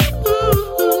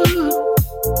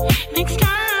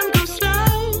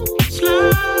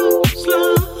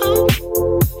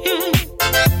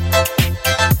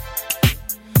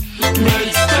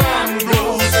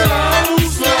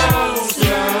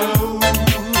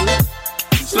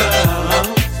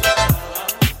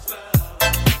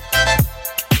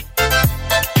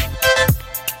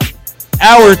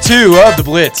Hour 2 of The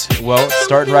Blitz. Well, it's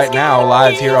starting right now,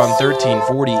 live here on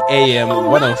 1340 AM,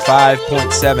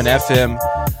 105.7 FM,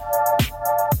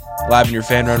 live in your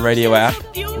Fan Run Radio app,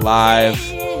 live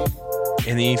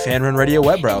in the Fan Run Radio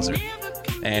web browser.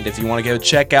 And if you want to go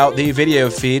check out the video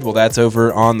feed, well, that's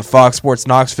over on the Fox Sports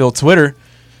Knoxville Twitter.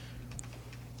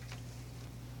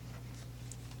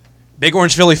 Big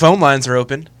Orange Philly phone lines are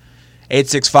open.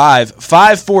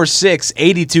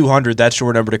 865-546-8200. That's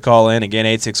your number to call in. Again,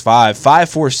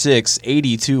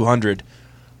 865-546-8200.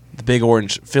 The Big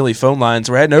Orange Philly phone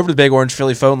lines. We're heading over to the Big Orange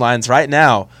Philly phone lines right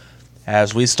now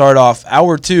as we start off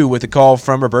Hour 2 with a call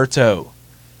from Roberto.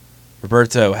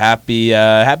 Roberto, happy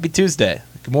Tuesday.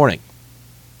 Good morning.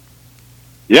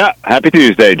 Yeah, happy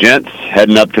Tuesday, gents.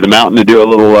 Heading up to the mountain to do a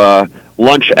little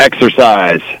lunch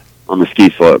exercise on the ski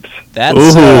slopes.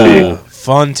 That's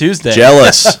fun Tuesday.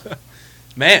 Jealous.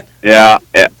 Man. Yeah.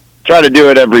 Try to do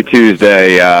it every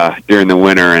Tuesday during the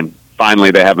winter, and finally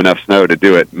they have enough snow to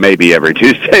do it maybe every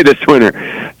Tuesday this winter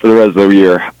for the rest of the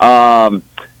year. Man,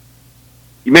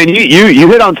 you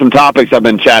hit on some topics I've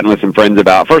been chatting with some friends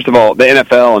about. First of all, the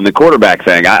NFL and the quarterback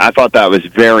thing. I thought that was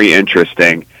very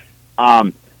interesting.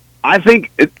 I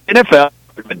think NFL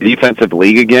is a defensive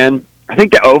league again. I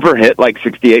think the over hit like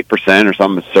 68% or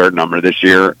some absurd number this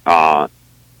year.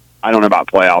 I don't know about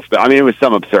playoffs, but I mean, it was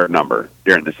some absurd number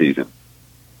during the season.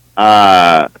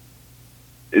 When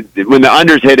the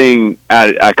under's hitting at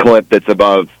a clip that's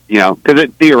above, because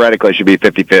it theoretically should be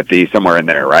 50-50, somewhere in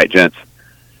there, right, gents?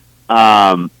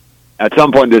 At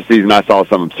some point this season, I saw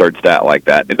some absurd stat like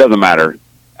that. It doesn't matter.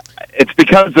 It's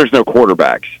because there's no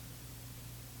quarterbacks.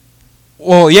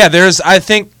 Well, yeah, the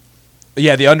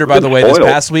under, by the way, this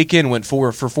past weekend went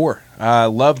 4 for 4. I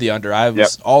love the under. I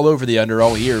was all over the under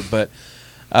all year, but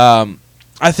I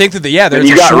think that there's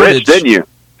you got shortage. Rich, didn't you?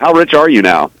 How rich are you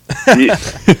now?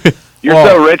 You're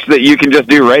so rich that you can just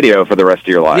do radio for the rest of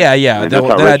your life. Yeah. Then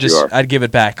I'd give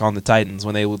it back on the Titans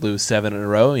when they would lose 7 in a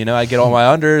row. I'd get all my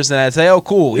unders and I'd say, "Oh,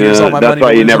 cool, here's all my money." That's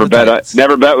why you never bet.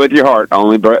 Never bet with your heart.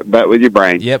 Only bet with your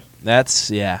brain. Yep,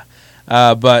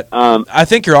 But I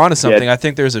think you're onto something. I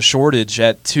think there's a shortage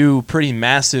at 2 pretty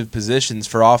massive positions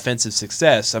for offensive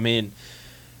success. I mean,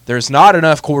 there's not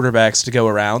enough quarterbacks to go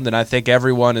around, and I think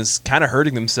everyone is kind of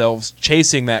hurting themselves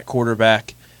chasing that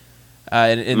quarterback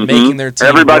and making their team.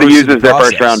 Everybody uses their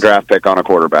first-round draft pick on a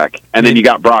quarterback, and then you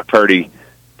got Brock Purdy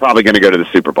probably going to go to the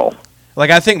Super Bowl. Like,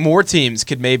 I think more teams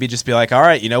could maybe just be like, all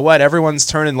right, you know what? Everyone's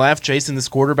turning left chasing this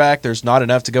quarterback. There's not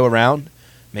enough to go around.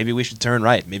 Maybe we should turn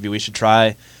right. Maybe we should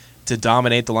try to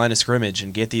dominate the line of scrimmage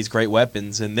and get these great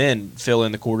weapons and then fill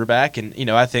in the quarterback. And,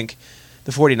 I think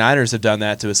the 49ers have done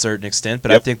that to a certain extent,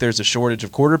 but I think there's a shortage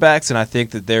of quarterbacks, and I think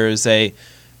that there is a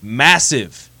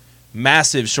massive,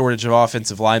 massive shortage of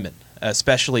offensive linemen,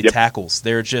 especially tackles.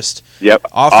 They're just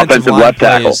offensive line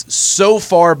play is so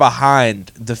far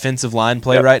behind defensive line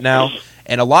play right now,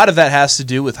 and a lot of that has to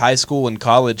do with high school and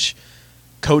college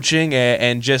coaching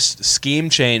and just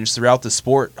scheme change throughout the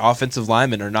sport. Offensive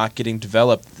linemen are not getting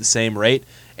developed at the same rate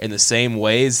in the same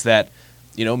ways that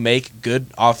make good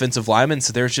offensive linemen,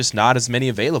 so there's just not as many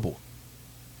available.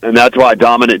 And that's why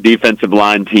dominant defensive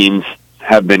line teams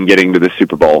have been getting to the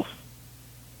Super Bowl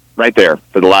right there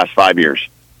for the last 5 years.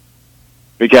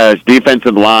 Because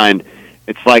defensive line,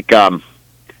 it's like the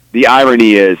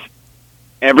irony is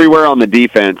everywhere on the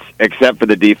defense except for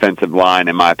the defensive line,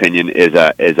 in my opinion, is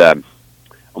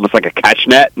almost like a catch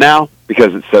net now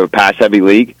because it's so pass-heavy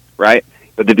league, right?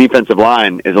 But the defensive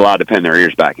line is allowed to pin their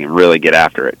ears back and really get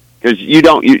after it. Because you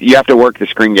have to work the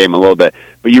screen game a little bit,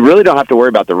 but you really don't have to worry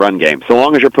about the run game. So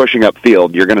long as you're pushing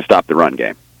upfield, you're going to stop the run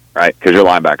game, right? Because your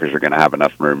linebackers are going to have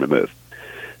enough room to move.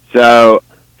 So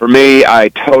for me, I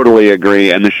totally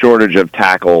agree. And the shortage of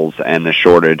tackles and the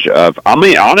shortage of,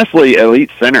 honestly, elite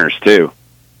centers too.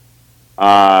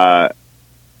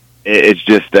 It's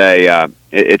just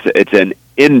it's an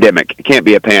endemic. It can't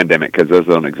be a pandemic because those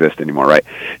don't exist anymore, right?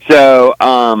 So,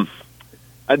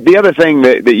 the other thing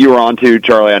that you were onto,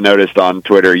 Charlie, I noticed on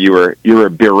Twitter, you were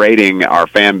berating our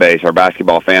fan base, our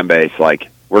basketball fan base, like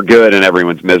we're good and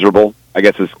everyone's miserable. I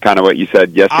guess is kind of what you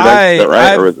said yesterday. Is that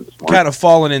right? I've kind of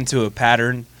fallen into a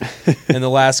pattern in the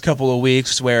last couple of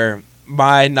weeks where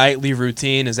my nightly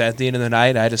routine is at the end of the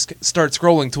night, I just start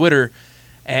scrolling Twitter,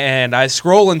 and I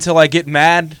scroll until I get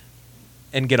mad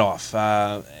and get off.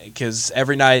 Because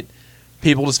every night,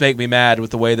 people just make me mad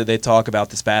with the way that they talk about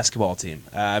this basketball team.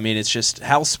 It's just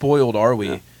how spoiled are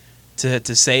we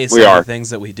to say some of the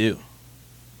things that we do?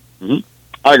 Mm-hmm.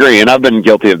 I agree, and I've been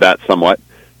guilty of that somewhat.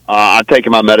 I've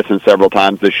taken my medicine several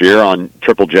times this year on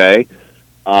Triple J.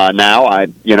 Now,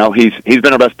 he's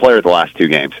been our best player the last 2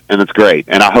 games, and it's great.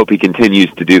 And I hope he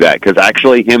continues to do that because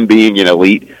actually, him being an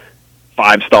elite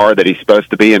 5-star that he's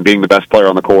supposed to be and being the best player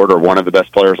on the court or one of the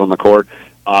best players on the court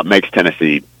makes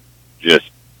Tennessee just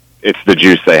it's the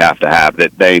juice they have to have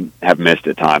that they have missed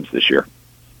at times this year.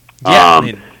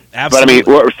 Yeah, absolutely.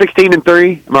 But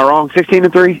 16-3. Am I wrong?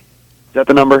 16-3. Is that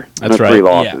the number? That's right. 3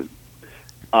 losses.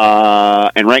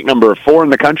 Yeah. And ranked number 4 in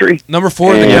the country. Number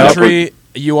 4 in the country.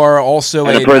 You are also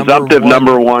a presumptive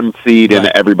number one seed in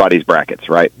everybody's brackets,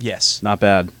 right? Yes. Not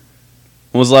bad.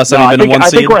 When was the last time you've been a 1 seed?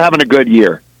 I think we're having a good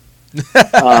year.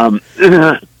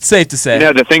 Safe to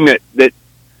say. The thing that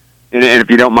and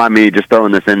if you don't mind me just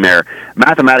throwing this in there,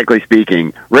 mathematically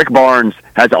speaking, Rick Barnes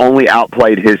has only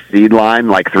outplayed his seed line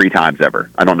like 3 times ever.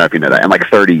 I don't know if you know that. In like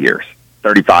 30 years.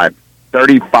 35,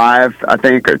 I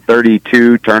think, or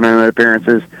 32 tournament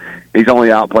appearances. He's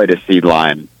only outplayed his seed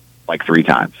line like 3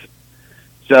 times.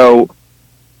 So,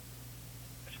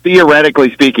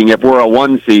 theoretically speaking, if we're a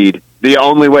 1 seed, the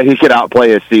only way he could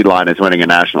outplay his seed line is winning a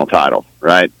national title,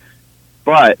 right?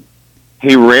 But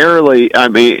he rarely,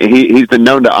 he's been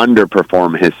known to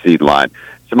underperform his seed line.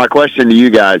 So my question to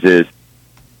you guys is,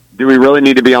 do we really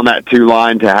need to be on that 2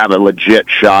 line to have a legit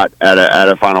shot at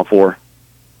a Final Four?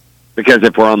 Because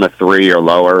if we're on the 3 or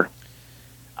lower,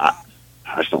 I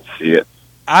just don't see it.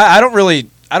 I don't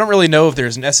really know if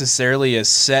there's necessarily a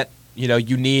set,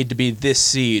 you need to be this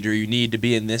seed or you need to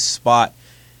be in this spot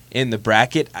in the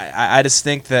bracket. I just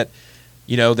think that,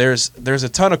 there's a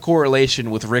ton of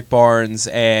correlation with Rick Barnes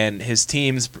and his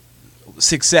team's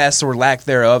success or lack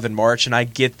thereof in March, and I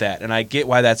get that, and I get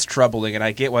why that's troubling, and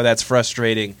I get why that's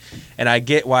frustrating, and I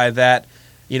get why that,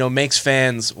 makes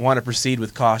fans want to proceed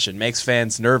with caution, makes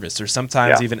fans nervous or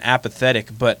sometimes even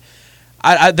apathetic. But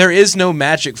there is no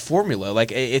magic formula.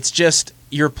 Like, it's just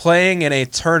you're playing in a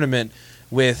tournament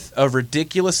with a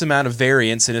ridiculous amount of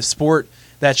variance in a sport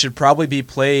that should probably be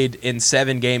played in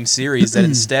 7-game series that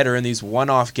instead are in these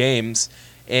one-off games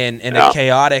in a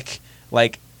chaotic,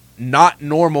 like, not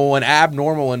normal and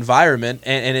abnormal environment.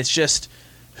 And it's just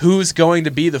who's going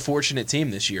to be the fortunate team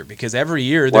this year, because every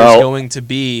year there's going to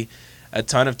be a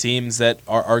ton of teams that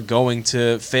are going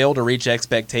to fail to reach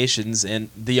expectations, and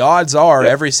the odds are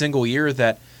every single year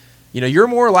that you're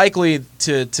more likely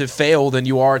to fail than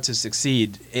you are to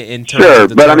succeed in terms of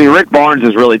the tournament. Rick Barnes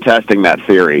is really testing that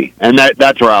theory, and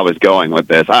that's where I was going with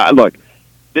this. Look,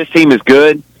 this team is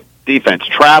good. Defense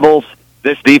travels.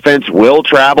 This defense will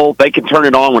travel. They can turn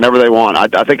it on whenever they want.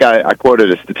 I think I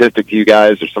quoted a statistic to you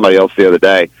guys or somebody else the other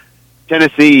day.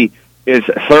 Tennessee is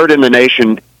 3rd in the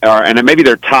nation, and maybe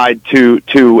they're tied to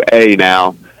 2A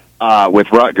now with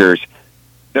Rutgers.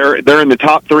 They're in the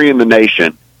top 3 in the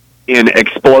nation in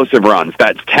explosive runs.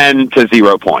 That's 10 to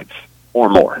 0 points or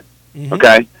more. Mm-hmm.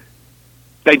 Okay?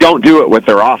 They don't do it with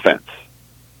their offense.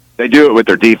 They do it with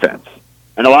their defense.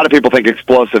 And a lot of people think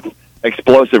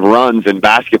explosive runs in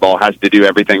basketball has to do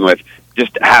everything with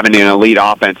just having an elite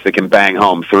offense that can bang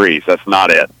home threes. That's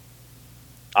not it.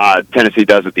 Tennessee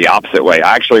does it the opposite way.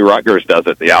 Actually, Rutgers does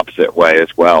it the opposite way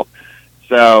as well.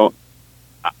 So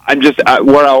I'm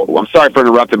sorry for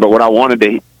interrupting, but what I wanted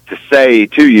to say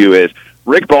to you is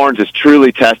Rick Barnes is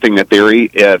truly testing the theory.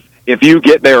 If you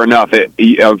get there enough,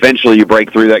 eventually you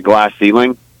break through that glass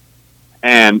ceiling.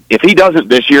 And if he doesn't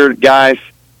this year, guys,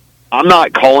 I'm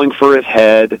not calling for his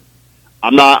head.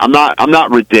 I'm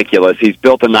not ridiculous. He's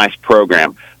built a nice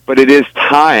program, but it is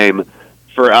time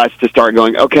for us to start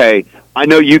going, okay, I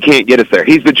know you can't get us there.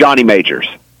 He's the Johnny Majors.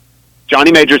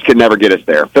 Johnny Majors could never get us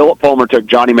there. Philip Fulmer took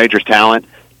Johnny Majors' talent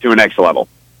to a next level.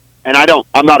 And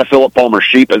I'm not a Philip Fulmer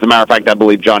sheep. As a matter of fact, I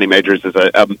believe Johnny Majors is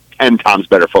a 10 times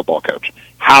better football coach.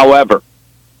 However,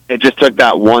 it just took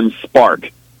that one spark.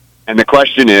 And the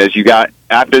question is,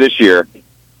 after this year,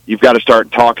 you've got to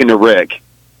start talking to Rick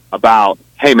about,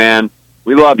 hey, man,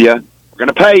 we love you. We're going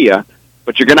to pay you,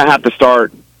 but you're going to have to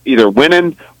start either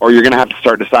winning or you're going to have to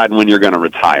start deciding when you're going to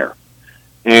retire.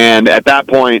 And at that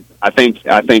point, I think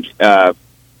McMahon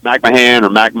or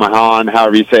McMahon,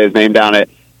 however you say his name down at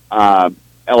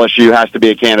LSU, has to be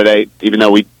a candidate, even though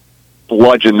we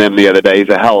bludgeoned them the other day. He's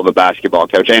a hell of a basketball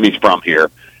coach, and he's from here.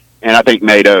 And I think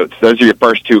Nate Oates. Those are your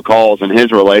first 2 calls, and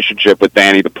his relationship with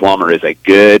Danny the Plumber is a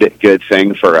good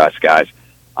thing for us, guys.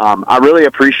 I really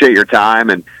appreciate your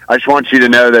time, and I just want you to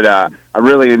know that I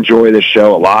really enjoy this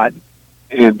show a lot.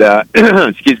 And,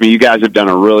 excuse me, you guys have done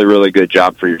a really, really good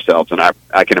job for yourselves, and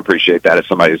I can appreciate that as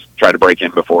somebody who's tried to break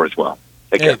in before as well.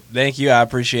 Take care. Thank you. I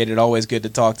appreciate it. Always good to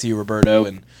talk to you, Roberto.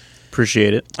 And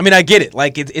appreciate it. I mean, I get it.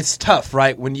 Like, it's tough,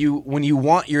 right? When you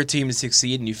want your team to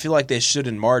succeed and you feel like they should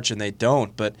in March and they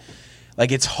don't, but,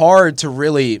 like, it's hard to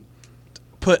really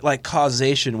put, like,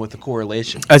 causation with the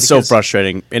correltion. It's so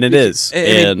frustrating, and it is.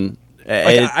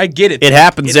 I get it. It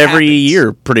happens every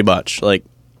year, pretty much. Like,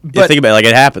 you think about it, like,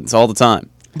 it happens all the time.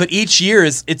 But each year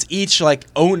it's each like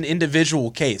own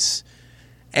individual case,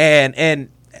 and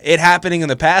it happening in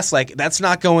the past, like that's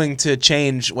not going to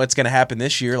change what's going to happen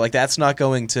this year. Like that's not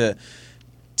going to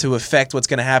affect what's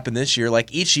going to happen this year.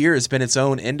 Like each year has been its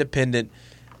own independent,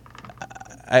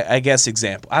 I guess,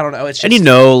 example. I don't know. It's just,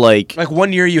 and like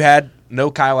 1 year you had no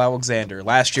Kyle Alexander.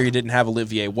 Last year you didn't have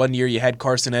Olivier. 1 year you had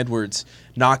Carson Edwards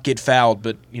not get fouled,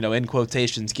 but in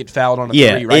quotations get fouled on a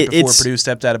three right before Purdue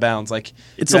stepped out of bounds. Like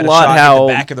it's a lot how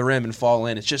the back of the rim and fall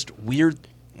in. It's just weird.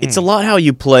 It's a lot how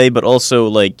you play, but also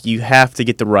like you have to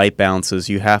get the right bounces.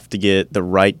 You have to get the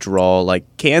right draw. Like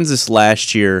Kansas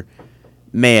last year,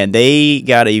 man, they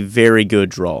got a very good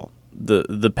draw.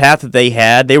 The path that they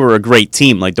had, they were a great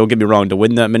team. Like, don't get me wrong, to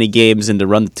win that many games and to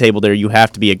run the table there, you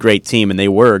have to be a great team, and they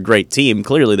were a great team.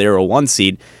 Clearly, they were a 1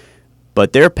 seed,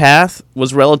 but their path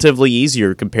was relatively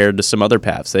easier compared to some other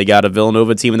paths. They got a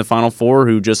Villanova team in the Final Four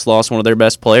who just lost one of their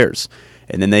best players,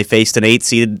 and then they faced an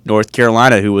 8-seed North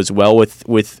Carolina who was well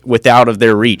without of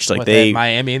their reach. Like they had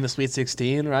Miami in the Sweet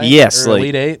 16, right? Yes, or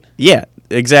Elite 8. Yeah,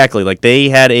 exactly. Like they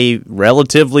had a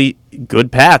relatively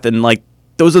good path, and like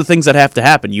those are the things that have to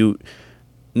happen.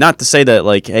 Not to say that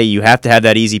like, hey, you have to have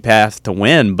that easy path to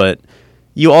win, but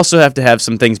you also have to have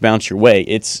some things bounce your way.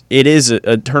 It is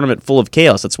a tournament full of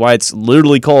chaos. That's why it's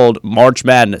literally called March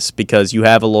Madness, because you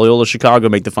have a Loyola Chicago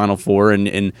make the Final Four,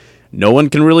 and no one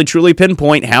can really truly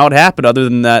pinpoint how it happened other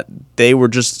than that they were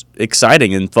just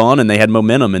exciting and fun, and they had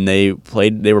momentum, and they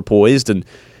were poised,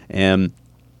 and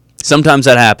sometimes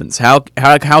that happens. How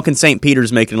can St.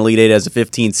 Peter's make an Elite Eight as a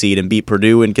 15 seed and beat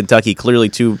Purdue and Kentucky, clearly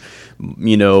two,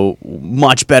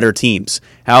 much better teams?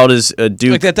 How does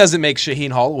Duke? Like that doesn't make Shaheen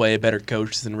Holloway a better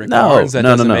coach than Rick Barnes. That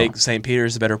doesn't make St.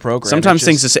 Peter's a better program. Sometimes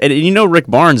Rick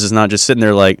Barnes is not just sitting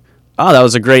there like, oh, that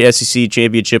was a great SEC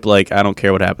championship. Like, I don't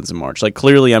care what happens in March. Like,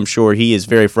 clearly, I'm sure he is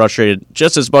very frustrated,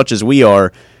 just as much as we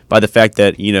are, by the fact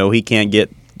that he can't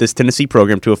get this Tennessee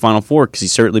program to a Final Four, because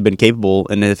he's certainly been capable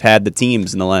and have had the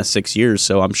teams in the last 6 years.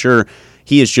 So I'm sure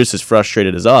he is just as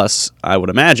frustrated as us, I would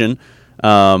imagine,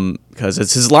 because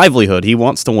it's his livelihood. He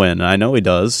wants to win. I know he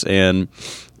does, and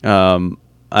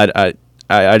I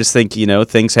just think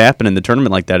things happen in the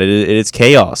tournament like that. It's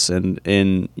chaos,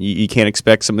 and you can't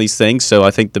expect some of these things. So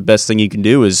I think the best thing you can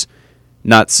do is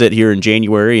not sit here in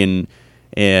January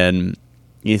and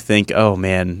you think, oh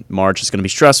man, March is going to be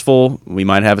stressful. We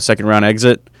might have a second round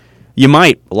exit. You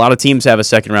might. A lot of teams have a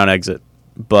second round exit,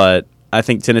 but I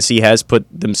think Tennessee has put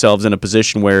themselves in a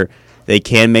position where they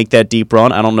can make that deep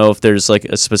run. I don't know if there's like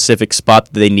a specific spot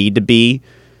that they need to be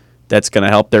that's going to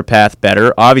help their path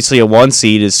better. Obviously, a 1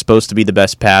 seed is supposed to be the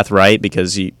best path, right?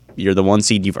 Because you're the 1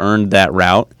 seed, you've earned that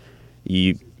route.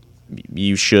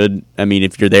 You should. I mean,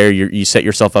 if you're there, you set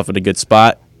yourself up in a good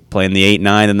spot, playing the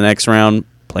 8-9 in the next round,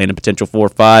 playing a potential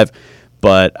 4-5.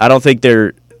 But I don't think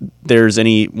there's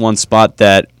any one spot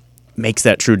that makes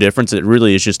that true difference. It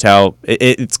really is just how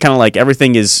it's kind of like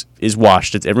everything is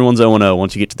washed. Everyone's 0-0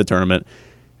 once you get to the tournament.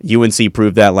 UNC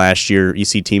proved that last year. You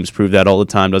see teams prove that all the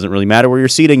time. Doesn't really matter where your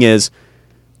seeding is.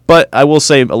 But I will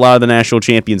say a lot of the national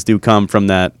champions do come from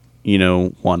that,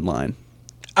 one line.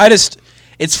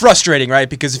 It's frustrating, right?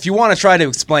 Because if you want to try to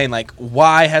explain, like,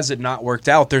 why has it not worked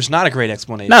out, there's not a great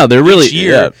explanation. No, there really Each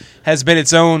year has been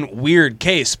its own weird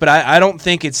case. But I don't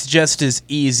think it's just as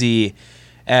easy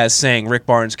as saying Rick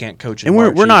Barnes can't coach. And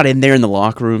we're not in there in the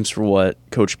locker rooms for what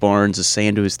Coach Barnes is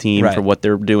saying to his team, for what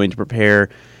they're doing to prepare.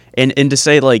 And to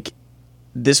say, like,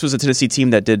 this was a Tennessee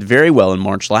team that did very well in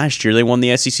March last year. They won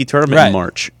the SEC tournament in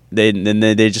March. They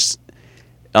just,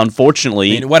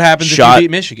 unfortunately, what happens if you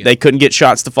beat Michigan? They couldn't get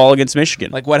shots to fall against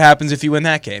Michigan. Like, what happens if you win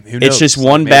that game? Who knows? It's just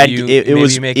one bad.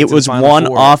 It was one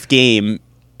off game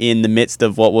in the midst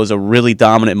of what was a really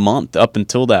dominant month up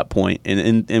until that point,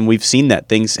 and we've seen that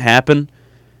things happen.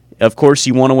 Of course,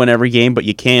 you want to win every game, but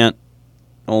you can't.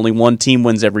 Only one team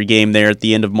wins every game there at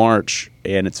the end of March,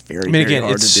 and it's very hard to do.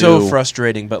 It's so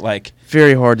frustrating, but like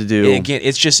very hard to do. Again,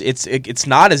 it's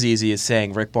not as easy as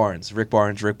saying Rick Barnes.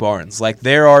 Like,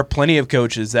 there are plenty of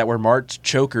coaches that were March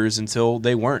chokers until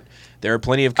they weren't. There are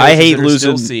plenty of coaches that are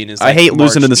still seen as I hate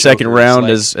losing in the second round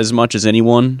as much as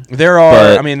anyone. There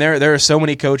are so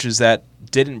many coaches that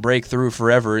didn't break through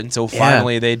forever until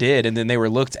finally they did, and then they were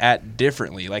looked at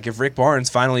differently. Like, if Rick Barnes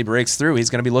finally breaks through, he's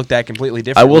going to be looked at completely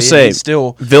differently. I will say,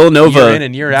 still Villanova year in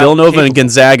and year out Villanova and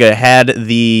Gonzaga had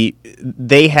the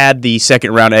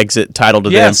second round exit title to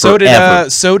them forever.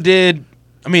 So did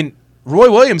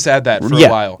Roy Williams had that for a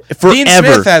while. Forever. Dean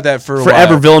Smith had that for a while.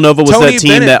 Forever, Villanova was Tony that team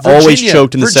Bennett, that Virginia, always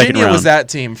choked in the second Virginia round. was that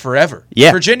team forever.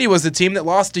 Yeah. Virginia was the team that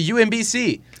lost to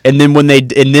UMBC. And then when they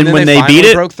when they beat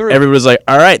it, everybody was like,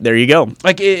 "All right, there you go."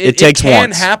 Like it takes can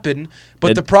once. happen,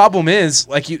 but the problem is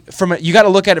like you got to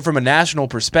look at it from a national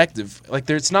perspective. Like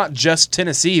it's not just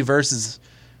Tennessee versus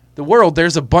the world.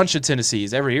 There's a bunch of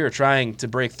Tennessees every year trying to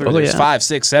break through. There's 5,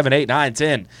 6, 7, 8, 9,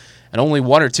 10, and only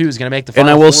 1 or 2 is going to make the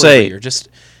final. And I will four say, every year. Just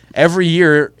every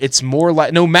year, it's more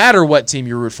like no matter what team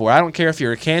you root for. I don't care if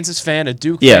you're a Kansas fan, a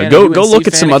Duke fan, go a UNC look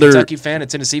at fan, some a other Kentucky fan, a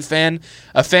Tennessee fan,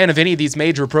 a fan of any of these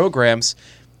major programs.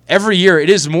 Every year, it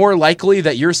is more likely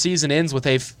that your season ends with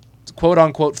a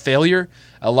quote-unquote failure,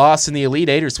 a loss in the Elite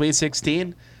Eight or Sweet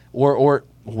 16, or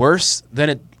worse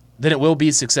than it will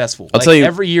be successful. I'll tell you,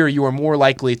 every year you are more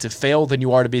likely to fail than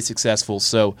you are to be successful.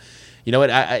 So, you know what?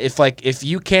 If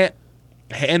you can't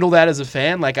handle that as a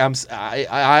fan, like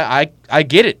I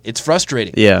get it. It's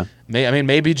frustrating. Yeah.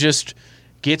 Maybe just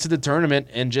get to the tournament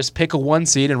and just pick a 1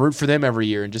 seed and root for them every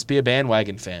year and just be a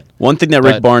bandwagon fan. One thing that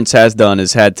Rick Barnes has done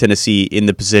is had Tennessee in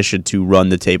the position to run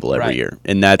the table every year,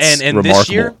 and that's and remarkable. This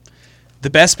year, the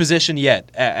best position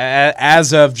yet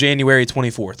as of January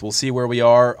 24th. We'll see where we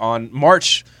are on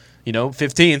March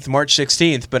 15th, March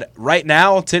 16th. But right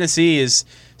now, Tennessee is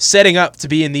setting up to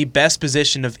be in the best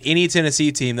position of any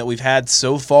Tennessee team that we've had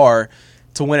so far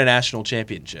to win a national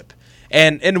championship.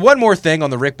 And one more thing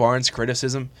on the Rick Barnes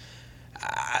criticism.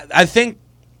 I think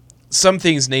some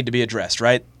things need to be addressed,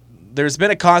 right? There's been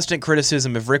a constant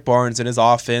criticism of Rick Barnes and his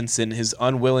offense and his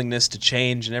unwillingness to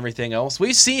change and everything else.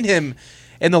 We've seen him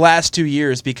in the last 2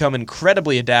 years become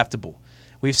incredibly adaptable.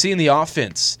 We've seen the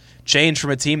offense change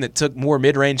from a team that took more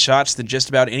mid-range shots than just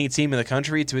about any team in the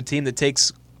country to a team that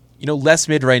takes less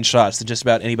mid-range shots than just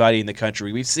about anybody in the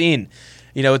country. We've seen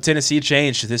Tennessee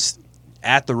change to this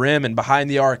at the rim and behind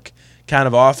the arc kind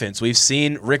of offense. We've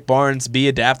seen Rick Barnes be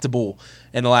adaptable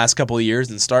in the last couple of years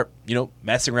and start,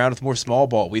 messing around with more small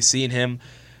ball. We've seen him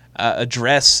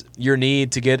address your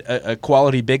need to get a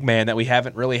quality big man that we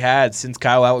haven't really had since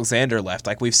Kyle Alexander left.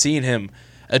 Like we've seen him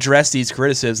address these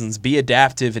criticisms, be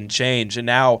adaptive and change. And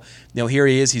now, here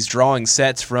he is. He's drawing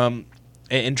sets from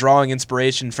and drawing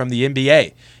inspiration from the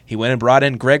NBA. He went and brought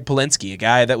in Greg Polinsky, a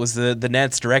guy that was the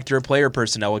Nets director of player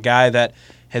personnel, a guy that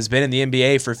has been in the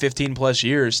NBA for 15-plus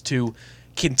years to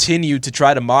continue to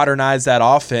try to modernize that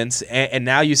offense. And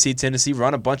now you see Tennessee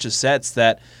run a bunch of sets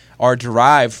that are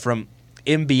derived from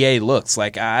NBA looks.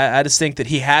 Like I just think that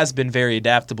he has been very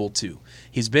adaptable too.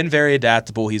 He's been very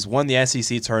adaptable. He's won the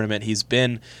SEC tournament. He's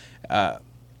been a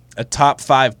top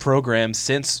 5 program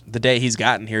since the day he's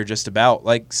gotten here, just about.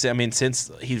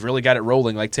 Since he's really got it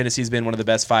rolling. Like Tennessee's been one of the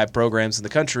best 5 programs in the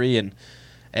country, and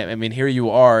here you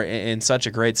are in such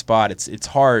a great spot. It's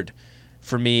hard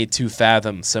for me to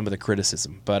fathom some of the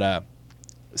criticism. But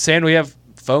Sam, we have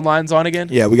phone lines on again?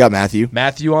 Yeah, we got Matthew.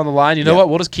 Matthew on the line. You know what?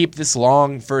 We'll just keep this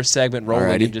long first segment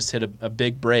rolling and just hit a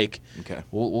big break. Okay.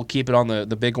 We'll keep it on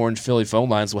the Big Orange Philly phone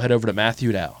lines. We'll head over to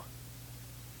Matthew now.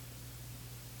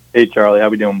 Hey, Charlie. How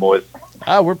we doing, boys?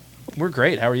 We're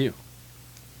great. How are you?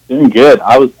 Doing good.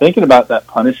 I was thinking about that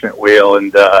punishment wheel,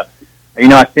 and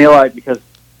I feel like because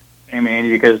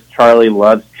Charlie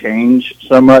loves change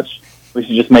so much, we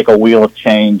should just make a wheel of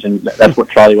change, and that's what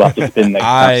Charlie will have to spin next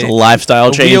time. It's a lifestyle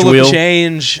change wheel. Of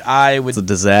change. It's a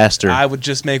disaster. I would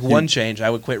just make one change. I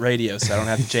would quit radio, so I don't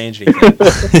have to change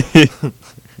anything.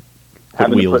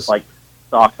 Having to put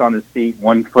socks on his feet,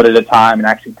 1 foot at a time, and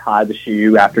actually tie the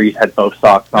shoe after he's had both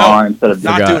socks on instead of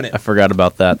doing it. I forgot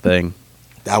about that thing.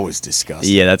 That was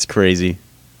disgusting. Yeah, that's crazy.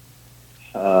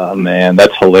 Man,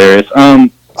 that's hilarious. I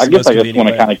guess I just want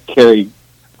to kind of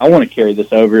carry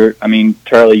this over.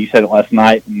 Charlie, you said it last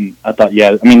night, and I thought,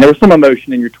 there was some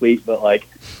emotion in your tweet, but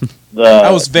I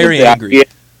was very angry.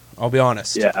 I'll be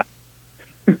honest. Yeah.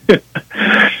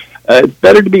 It's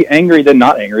better to be angry than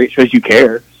not angry. It shows you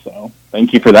care. So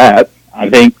thank you for that. I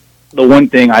think the one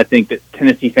thing I think that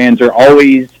Tennessee fans are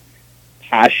always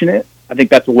passionate. I think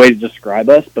that's a way to describe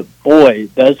us. But boy,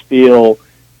 it does feel,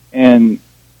 and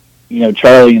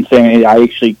Charlie and Sammy, I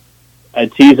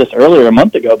teased this earlier a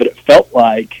month ago, but it felt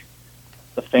like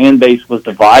the fan base was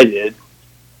divided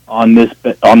on this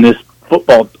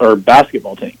football or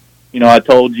basketball team. I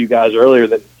told you guys earlier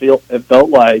that it felt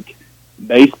like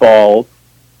baseball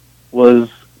was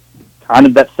kind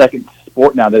of that second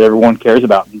sport now that everyone cares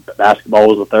about, and basketball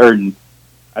was the third. And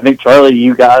I think, Charlie,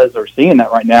 you guys are seeing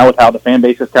that right now with how the fan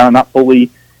base is kind of not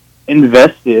fully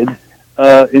invested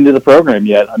into the program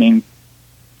yet.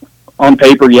 On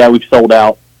paper, we've sold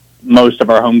out most of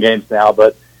our home games now,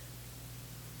 but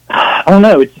I don't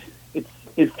know.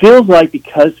 It feels like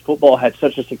because football had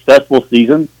such a successful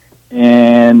season,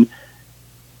 and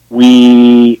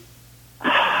we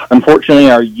unfortunately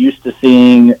are used to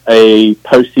seeing a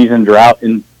postseason drought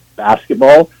in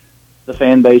basketball. The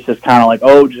fan base is kind of like,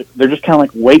 they're just kind of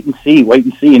like wait and see,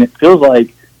 and it feels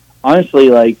like, honestly,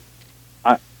 like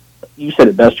you said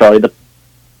it best, Charlie. The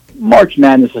March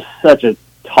Madness is such a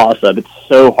toss-up. It's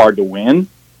so hard to win.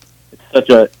 It's such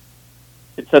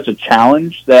a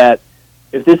challenge that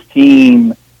if this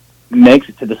team makes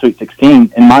it to the Sweet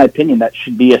 16, in my opinion, that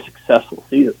should be a successful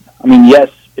season. I mean, yes,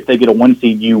 if they get a 1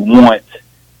 seed, you want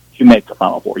to make the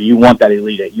Final Four. You want that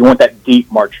Elite Eight. You want that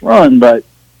deep March run, but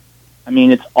I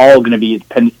mean, it's all going to be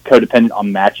codependent on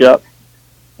matchup.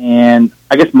 And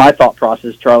I guess my thought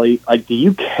process, Charlie, like, do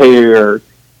you care? And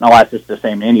I'll ask this to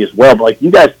Sam and Andy as well, but like,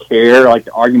 you guys care? Like,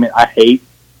 the argument I hate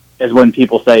is when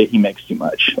people say he makes too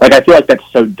much. Like, I feel like that's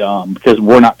so dumb because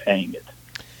we're not paying it.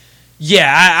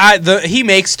 Yeah, the he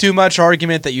makes too much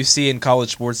argument that you see in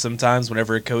college sports sometimes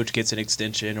whenever a coach gets an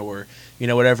extension or, you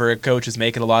know, whatever a coach is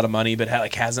making a lot of money but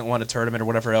hasn't won a tournament or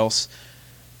whatever else.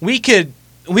 I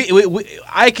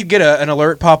could get an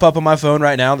alert pop up on my phone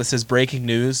right now that says breaking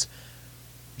news.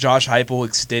 Josh Heupel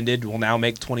extended, will now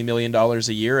make $20 million a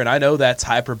year, and I know that's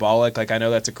hyperbolic. Like, I know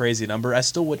that's a crazy number. I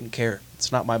still wouldn't care.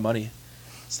 It's not my money.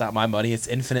 It's not my money. It's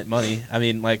infinite money. I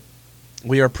mean, like,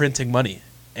 we are printing money.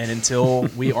 And until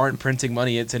we aren't printing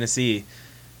money at Tennessee,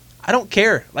 I don't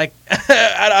care. Like,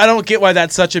 I don't get why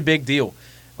that's such a big deal.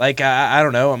 Like, I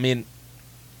don't know. I mean,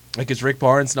 like, is Rick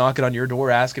Barnes knocking on your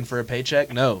door asking for a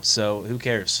paycheck? No. So who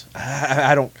cares?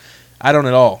 I don't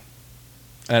at all.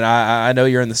 And I know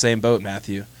you're in the same boat,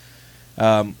 Matthew.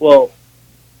 Well,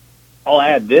 I'll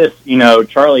add this. You know,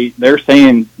 Charlie, they're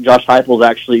saying Josh Heupel's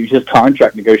actually, his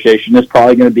contract negotiation is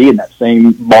probably going to be in that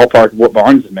same ballpark of what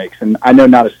Barnes makes. And I know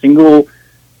not a single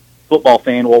football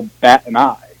fan will bat an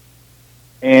eye.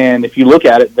 And if you look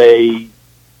at it, they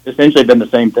essentially done the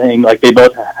same thing. Like, they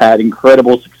both had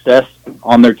incredible success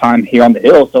on their time here on the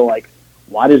Hill. So, like,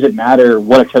 why does it matter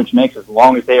what a coach makes as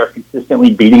long as they are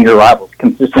consistently beating your rivals,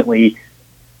 consistently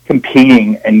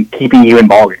competing and keeping you in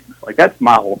ball games? Like, that's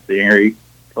my whole theory.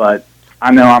 But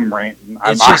I know I'm ranting.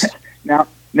 Now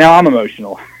I'm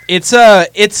emotional.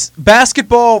 It's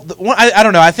basketball. I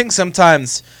don't know. I think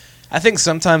sometimes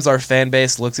our fan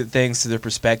base looks at things through the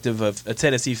perspective of a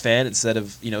Tennessee fan instead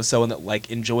of, you know, someone that,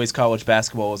 like, enjoys college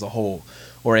basketball as a whole,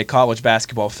 or a college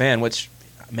basketball fan, which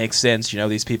makes sense. You know,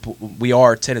 these people, we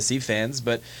are Tennessee fans,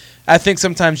 but I think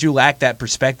sometimes you lack that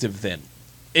perspective then.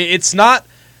 It's not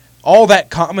all that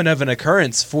common of an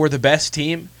occurrence for the best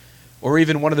team or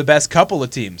even one of the best couple of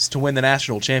teams to win the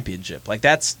national championship. Like,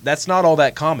 that's not all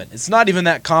that common. It's not even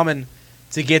that common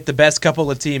to get the best couple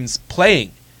of teams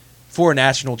playing for a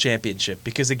national championship,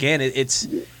 because again, it's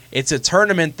a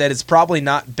tournament that is probably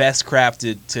not best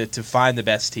crafted to find the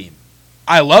best team.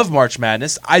 I love March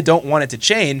Madness. I don't want it to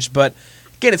change, but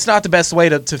again, it's not the best way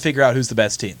to figure out who's the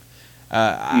best team.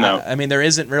 No. I mean, there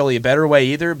isn't really a better way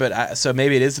either, but so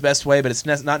maybe it is the best way, but it's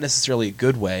not necessarily a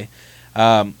good way.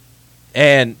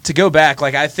 And to go back,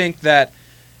 like, I think that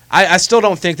I still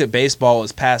don't think that baseball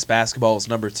is past basketball as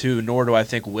number 2, nor do I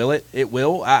think it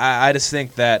will. I just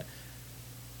think that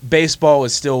baseball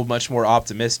is still much more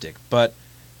optimistic, but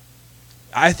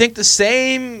I think the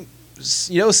same,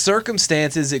 you know,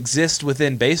 circumstances exist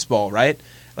within baseball, right?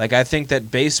 Like, I think that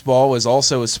baseball is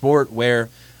also a sport where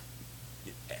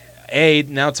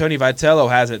now Tony Vitello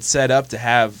has it set up to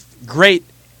have great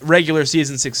regular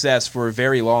season success for a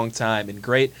very long time and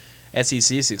great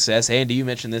SEC success. Andy, you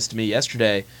mentioned this to me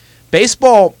yesterday.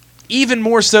 Baseball, even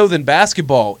more so than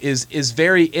basketball, is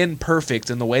very imperfect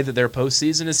in the way that their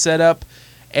postseason is set up.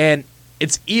 And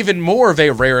it's even more of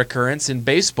a rare occurrence in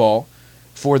baseball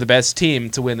for the best team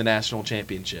to win the national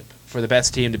championship, for the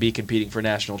best team to be competing for a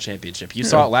national championship. You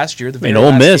saw it last year, the very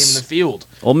last team in the field.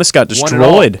 Ole Miss got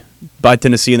destroyed by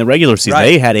Tennessee in the regular season. Right.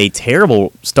 They had a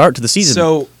terrible start to the season.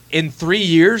 So in 3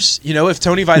 years, you know, if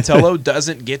Tony Vitello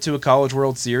doesn't get to a College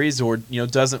World Series or, you know,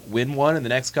 doesn't win one in the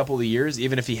next couple of years,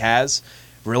 even if he has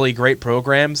really great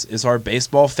programs, is our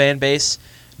baseball fan base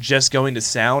just going to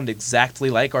sound exactly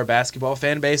like our basketball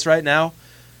fan base right now?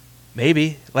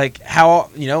 Maybe. Like, how,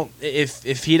 you know, if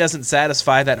he doesn't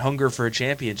satisfy that hunger for a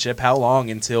championship, how long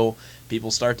until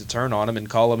people start to turn on him and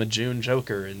call him a June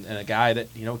joker and a guy that,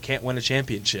 you know, can't win a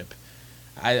championship?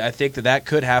 I think that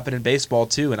could happen in baseball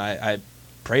too, and I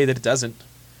pray that it doesn't,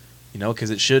 you know,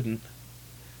 because it shouldn't.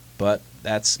 But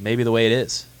that's maybe the way it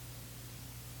is.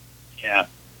 Yeah,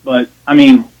 but, I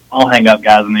mean, I'll hang up,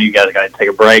 guys. I know you guys got to take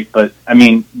a break, but, I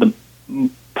mean, the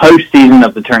postseason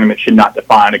of the tournament should not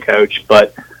define a coach,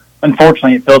 but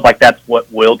unfortunately it feels like that's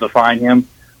what will define him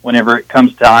whenever it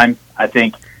comes time. I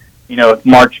think, you know, if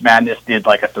March Madness did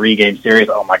like a 3-game series,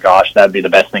 oh my gosh, that'd be the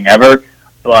best thing ever.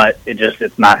 but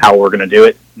it's not how we're going to do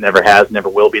it. Never has, never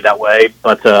will be that way.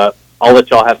 But I'll let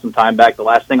y'all have some time back. The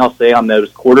last thing I'll say on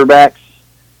those quarterbacks,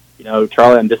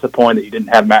 Charlie, I'm disappointed that you didn't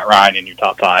have Matt Ryan in your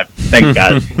top 5. Thanks,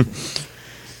 guys.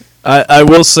 I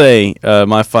will say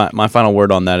my final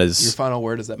word on that is... Your final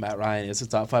word is that Matt Ryan is a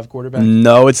top 5 quarterback?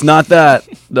 No, it's not that.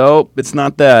 Nope, it's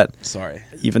not that. Sorry.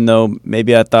 Even though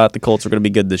maybe I thought the Colts were going to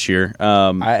be good this year.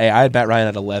 I had Matt Ryan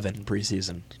at 11 in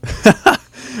preseason.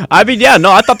 I mean, yeah,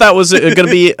 no, I thought that was going to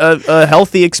be a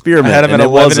healthy experiment. I had him at and it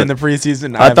 11 wasn't. in the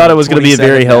preseason. I thought it was going to be a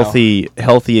very now.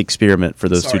 healthy experiment for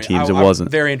those two teams. It wasn't.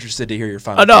 I'm very interested to hear your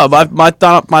final. No,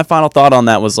 my final thought on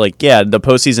that was like, yeah, the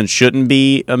postseason shouldn't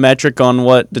be a metric on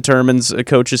what determines a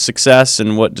coach's success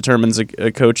and what determines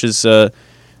a coach's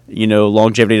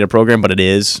longevity in a program, but it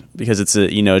is because it's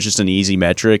it's just an easy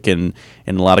metric, and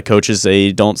a lot of coaches,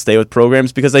 they don't stay with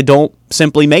programs because they don't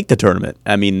simply make the tournament.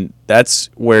 I mean, that's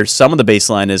where some of the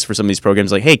baseline is for some of these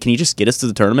programs. Like, hey, can you just get us to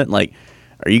the tournament? Like,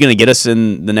 are you going to get us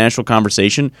in the national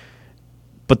conversation?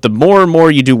 But the more and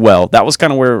more you do well, that was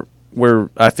kind of where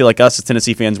I feel like us as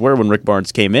Tennessee fans were when Rick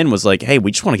Barnes came in, was like, hey,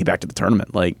 we just want to get back to the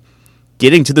tournament. Like,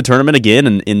 getting to the tournament again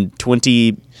in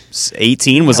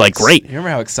 2018 was like great. You remember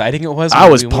how exciting it was? I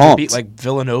was when we pumped. beat like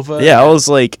Villanova. Yeah, I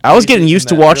was getting used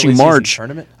to watching March.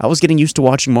 Tournament. I was getting used to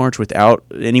watching March without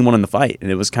anyone in the fight, and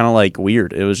it was kind of like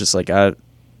weird. It was just like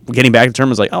getting back to the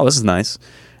tournament was like, oh, this is nice.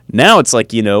 Now it's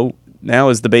like now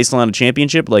is the baseline of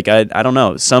championship. Like I don't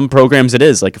know. Some programs it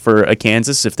is like for a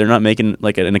Kansas, if they're not making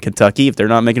like in a Kentucky, if they're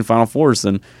not making Final Fours,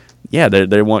 then yeah,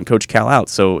 they want Coach Cal out.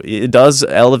 So it does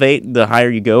elevate the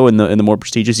higher you go and the more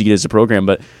prestigious you get as a program.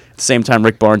 But at the same time,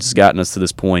 Rick Barnes has gotten us to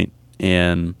this point,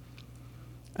 and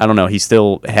I don't know. He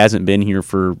still hasn't been here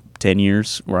for 10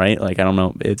 years, right? Like, I don't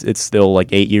know. It's still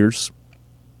like 8 years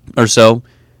or so.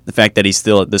 The fact that he's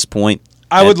still at this point,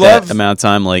 I would that love amount of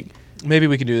time. Like, maybe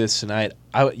we can do this tonight.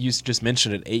 You just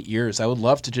mentioned it, 8 years. I would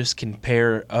love to just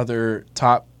compare other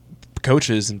top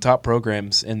coaches and top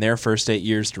programs in their first 8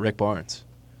 years to Rick Barnes.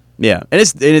 Yeah, and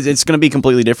it's going to be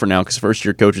completely different now because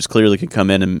first-year coaches clearly can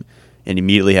come in and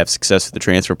immediately have success with the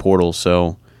transfer portal.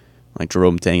 So, like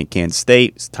Jerome Tang at Kansas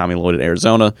State, Tommy Lloyd at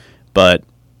Arizona. But,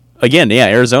 again, yeah,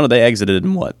 Arizona, they exited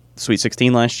in Sweet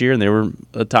 16 last year, and they were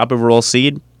a top overall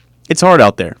seed. It's hard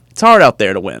out there. It's hard out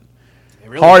there to win.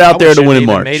 Really, hard out there to win in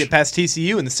March. Made it past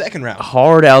TCU in the second round.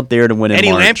 Hard out there to win in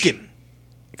March. Eddie Lampkin.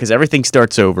 Because everything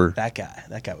starts over. That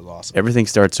guy was awesome. Everything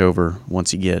starts over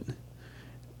once you get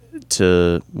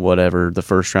to whatever the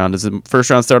first round is. The first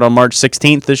round start on March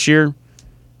 16th this year.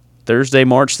 Thursday,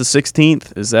 March the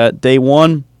 16th. Is that day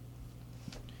one?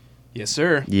 Yes,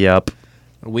 sir. Yep.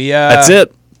 That's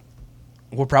it.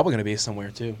 We're probably going to be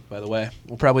somewhere too, by the way.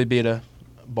 We'll probably be at a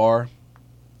bar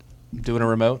doing a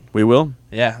remote. We will?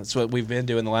 Yeah, that's what we've been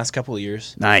doing the last couple of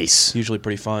years. Nice. It's usually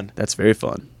pretty fun. That's very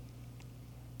fun.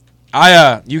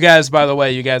 You guys, by the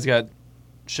way, you guys got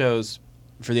shows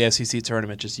for the SEC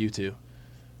tournament, just you two.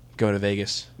 Go to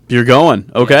Vegas. You're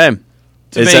going. Okay. Yeah.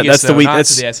 To Vegas, that's the week. not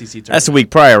That's to the SEC tournament. That's the week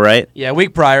prior, right? Yeah,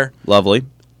 week prior. Lovely.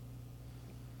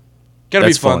 Gonna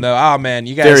That's be fun, fun. though. Oh man,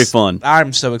 you guys. Very fun.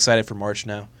 I'm so excited for March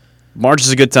now. March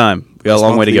is a good time. We got a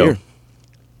long way to go.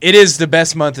 It is the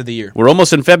best month of the year. We're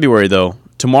almost in February, though.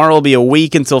 Tomorrow will be a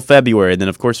week until February. And then,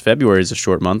 of course, February is a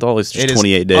short month. Always just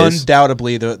 28 days. It is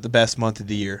undoubtedly the best month of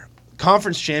the year.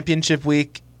 Conference Championship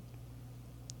Week.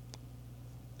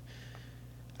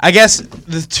 I guess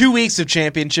the 2 weeks of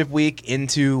Championship Week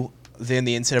into then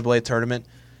the NCAA tournament,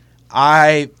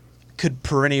 I could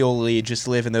perennially just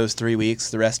live in those 3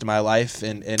 weeks the rest of my life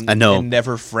and I know. and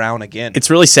never frown again. It's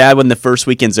really sad when the first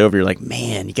weekend's over. You're like,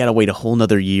 man, you got to wait a whole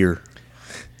nother year.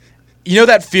 You know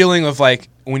that feeling of like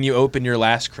when you open your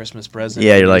last Christmas present?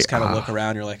 Yeah, and you're you like, just kind of look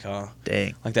around. You're like, oh,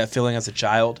 dang. like that feeling as a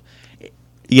child. You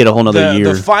get a whole nother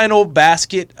year. The final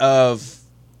basket of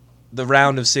the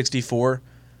round of 64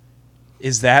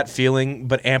 is that feeling,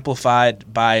 but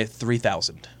amplified by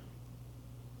 3,000.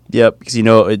 Yep, because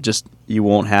you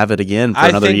won't have it again for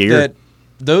another year. I think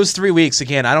that those 3 weeks,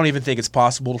 again, I don't even think it's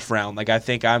possible to frown. Like, I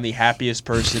think I'm the happiest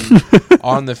person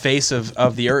on the face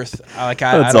of the earth.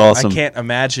 That's awesome. I can't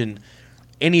imagine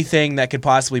anything that could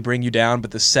possibly bring you down,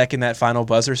 but the second that final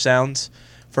buzzer sounds,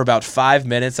 for about 5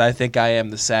 minutes, I think I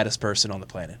am the saddest person on the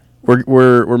planet.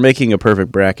 We're making a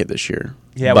perfect bracket this year.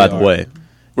 Yeah, by we the are. way,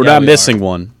 we're Yeah, not we missing are.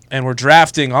 one. And we're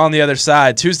drafting on the other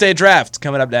side. Tuesday draft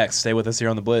coming up next. Stay with us here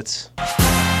on the Blitz.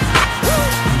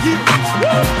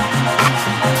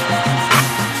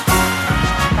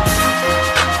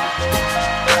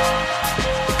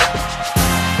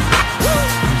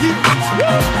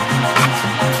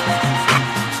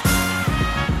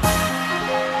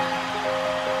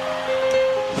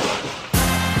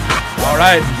 All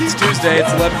right, it's Tuesday. It's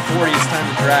 11:40. It's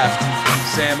time to draft.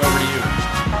 Sam, over to you.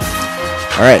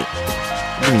 All right.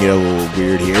 We're going to get a little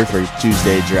weird here for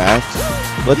Tuesday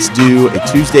draft. Let's do a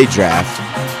Tuesday draft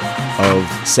of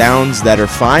sounds that are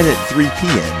fine at 3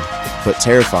 p.m. but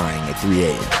terrifying at 3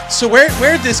 a.m. So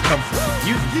where'd this come from?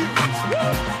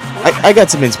 I got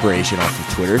some inspiration off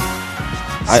of Twitter.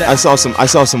 I saw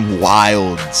some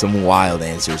wild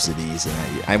answers to these,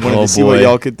 and I wanted to see what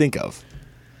y'all could think of.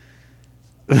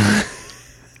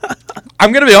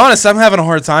 I'm gonna be honest. I'm having a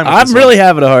hard time. With I'm really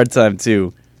having a hard time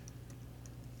too.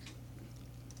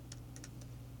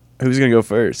 Who's gonna go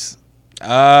first? Flip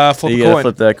a coin. You gotta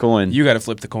flip that coin. You gotta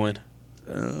flip the coin.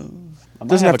 It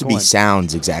doesn't have to be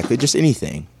sounds exactly, just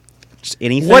anything. Just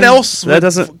anything. What else That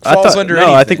doesn't falls under No,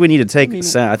 anything? I think we need to take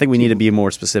sound. I think we need to be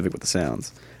more specific with the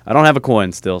sounds. I don't have a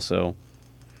coin still, so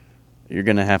you're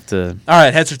gonna have to. All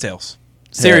right, heads or tails?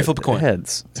 Siri, flip a coin.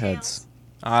 Heads.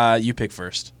 You pick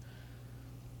first.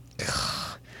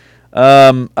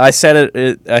 I said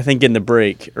it. I think in the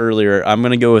break earlier. I'm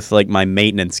gonna go with like my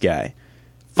maintenance guy.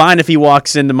 Fine if he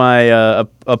walks into my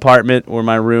apartment or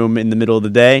my room in the middle of the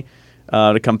day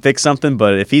to come fix something,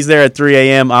 but if he's there at 3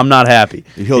 a.m., I'm not happy.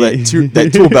 You feel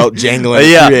that tool belt jangling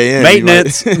Yeah, at 3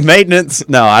 a.m. maintenance.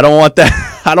 No, I don't want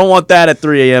that. I don't want that at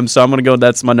 3 a.m. So I'm gonna go.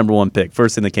 That's my number one pick.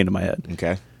 First thing that came to my head.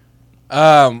 Okay.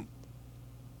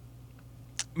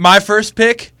 My first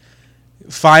pick,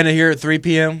 fine to hear at 3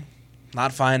 p.m.,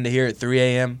 not fine to hear at 3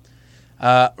 a.m.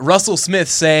 Russell Smith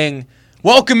saying,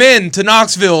 "Welcome in to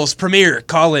Knoxville's premier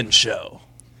call-in show."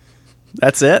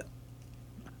 That's it.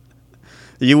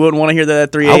 You wouldn't want to hear that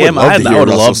at 3 I would a.m. love to hear I would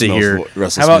Russell love to Smith's hear.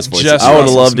 Russell How about Smith's voice. just I would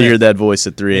Russell love to hear Smith? that voice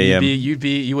at 3 a.m.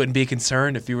 You wouldn't be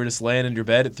concerned if you were just laying in your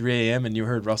bed at 3 a.m. and you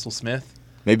heard Russell Smith.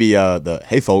 Maybe the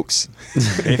hey folks.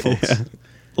 Hey, folks.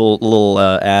 Little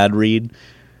ad read.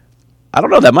 I don't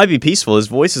know. That might be peaceful. His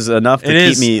voice is enough to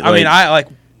keep me. I mean,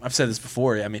 I've said this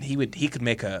before. I mean, he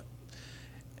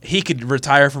could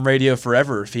retire from radio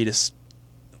forever if he just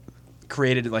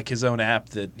created like his own app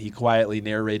that he quietly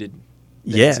narrated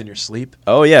things in your sleep.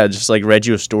 Oh yeah, just like read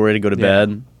you a story to go to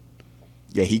bed.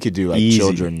 Yeah, he could do like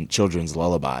Easy. children's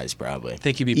lullabies probably. I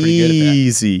think he'd be pretty good at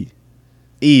that.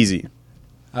 Easy.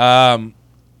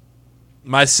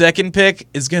 My second pick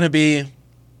is going to be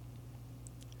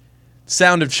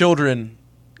sound of children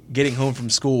getting home from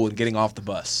school and getting off the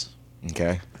bus.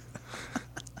 Okay.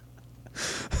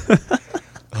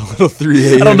 A little 3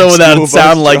 a.m. I don't know what that school would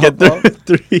sound bus like at drop off.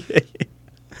 3 a.m.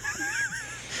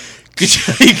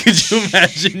 Could you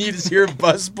imagine you just hear a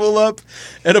bus pull up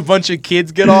and a bunch of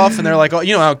kids get off and they're like, oh,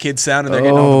 you know how kids sound and they're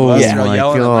getting on the bus yeah. and they're my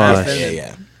yelling gosh. and laughing.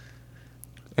 Yeah.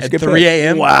 At 3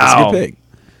 a.m.? Wow. That's a good pick.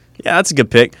 Yeah, that's a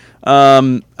good pick.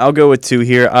 I'll go with two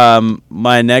here.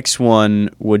 My next one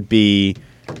would be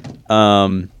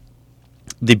the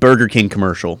Burger King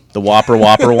commercial, the Whopper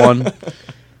one.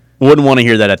 Wouldn't want to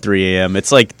hear that at 3 a.m.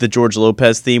 It's like the George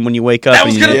Lopez theme when you wake up. That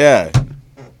was gonna- Yeah.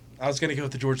 I was going to go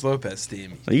with the George Lopez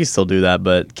theme. You can still do that,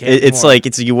 but Can't it's anymore.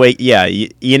 like you wait. Yeah,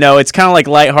 you know, it's kind of like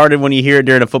lighthearted when you hear it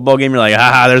during a football game. You're like,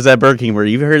 there's that Burger King where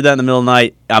you've heard that in the middle of the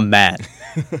night. I'm mad.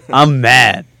 I'm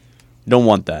mad. Don't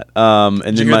want that. And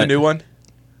Did then you hear the new one?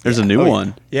 There's a new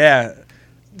one. Yeah.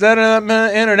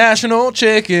 International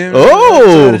chicken.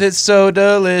 Oh! It's so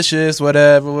delicious.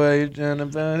 Whatever way you're gonna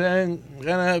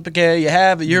you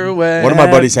have it your way. One of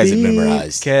my buddies has it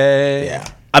memorized. Okay. Yeah.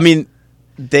 I mean,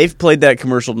 they've played that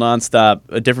commercial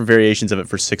nonstop, different variations of it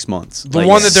for 6 months. The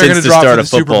one that they're going to since the drop start for the of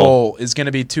Super football. Bowl is going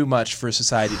to be too much for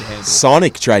society to handle.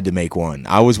 Sonic tried to make one.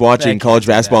 I was watching That college can't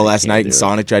do basketball that. last Can't night, do and it.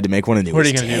 Sonic tried to make one, and it What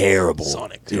are was you gonna do? terrible.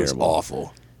 Sonic, It was terrible.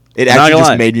 awful. It Not actually gonna just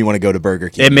lie. made me want to go to Burger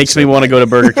King. It makes me want to go to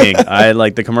Burger King. I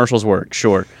like the commercials work,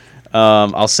 sure.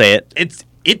 I'll say it.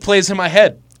 It plays in my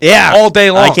head. Yeah. All day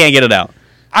long. I can't get it out.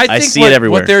 I think see it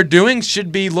everywhere. what they're doing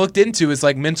should be looked into as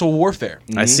like mental warfare.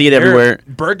 I see it everywhere.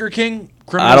 Burger King.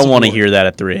 I Criminals don't of want to war. hear that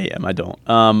at 3 a.m. I don't.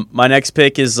 My next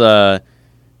pick is, have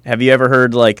you ever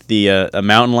heard like a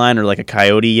mountain lion or like a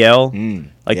coyote yell?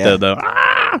 Like yeah. the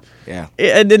ah! Yeah.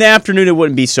 In the afternoon, it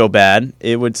wouldn't be so bad.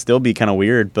 It would still be kind of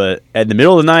weird, but at the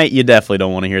middle of the night, you definitely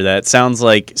don't want to hear that. It sounds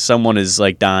like someone is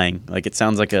like dying. Like it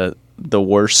sounds like the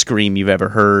worst scream you've ever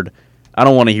heard. I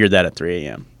don't want to hear that at 3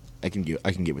 a.m. I can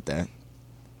get with that.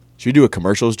 Should we do a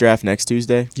commercials draft next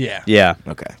Tuesday? Yeah. Yeah.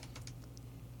 Okay.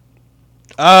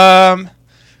 I'm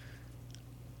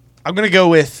gonna go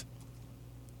with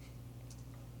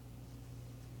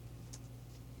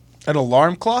an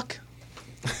alarm clock.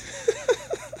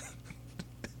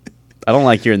 I don't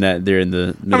like hearing that there in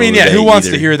the middle I mean, of the yeah, day who wants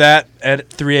to either. hear that at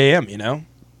 3 a.m., you know?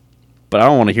 But I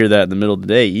don't want to hear that in the middle of the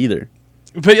day either.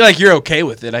 But, like, you're okay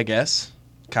with it, I guess.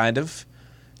 Kind of.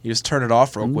 You just turn it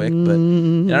off real quick. But I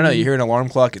don't know. You hear an alarm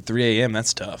clock at 3 a.m.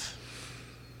 That's tough.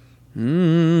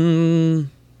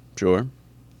 Sure.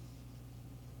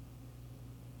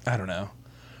 I don't know.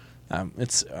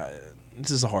 This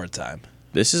is a hard time.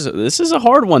 This is a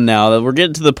hard one now. That we're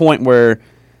getting to the point where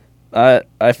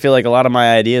I feel like a lot of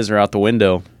my ideas are out the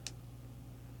window.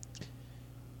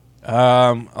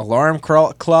 Alarm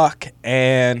clock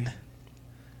and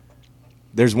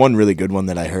There's one really good one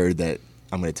that I heard that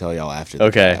I'm going to tell y'all after the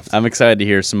Okay, draft. I'm excited to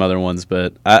hear some other ones,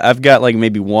 but I've got like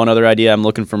maybe one other idea. I'm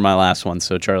looking for my last one.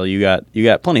 So Charlie, you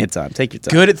got plenty of time. Take your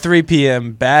time. good at 3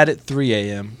 p.m., bad at 3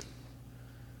 a.m.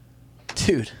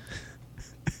 Dude.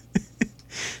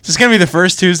 Is this going to be the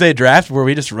first Tuesday draft where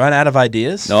we just run out of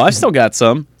ideas? No, I've still got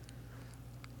some.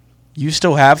 You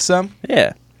still have some?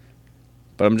 Yeah,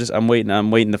 but I'm waiting.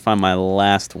 I'm waiting to find my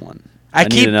last one. I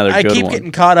need another good keep one.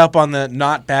 getting caught up on the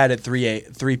not bad at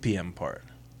 3 p.m. part.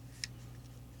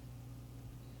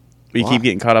 You keep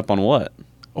getting caught up on what?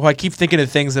 Well, I keep thinking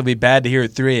of things that would be bad to hear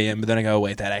at 3 a.m., but then I go,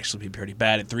 wait, that'd actually be pretty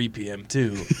bad at 3 p.m.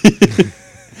 too.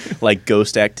 Like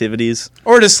ghost activities?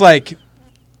 Or just like,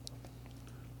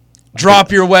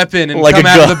 drop your weapon and Like come a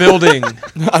out of the gun. building.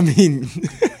 I mean,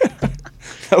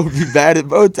 that would be bad at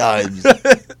both times.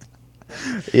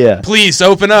 Yeah. Please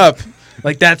open up.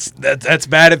 Like that's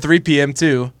bad at 3 p.m.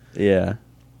 too. Yeah.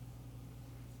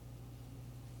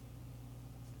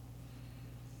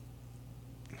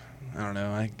 I don't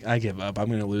know. I give up. I'm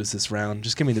going to lose this round.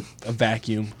 Just give me a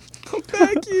vacuum.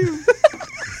 Vacuum.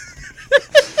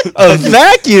 A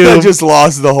vacuum. I just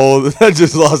lost the whole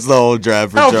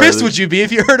draft for How Charlie. pissed would you be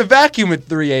if you heard a vacuum at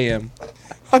 3 a.m.?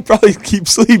 I'd probably keep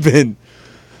sleeping.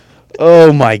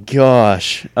 Oh my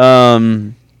gosh.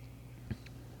 I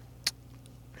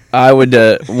would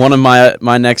one of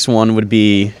my next one would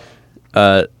be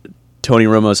Tony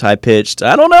Romo's high pitched.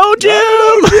 I don't know, Jim.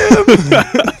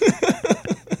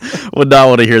 Would not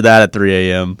want to hear that at 3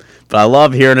 a.m. But I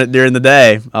love hearing it during the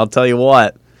day. I'll tell you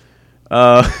what.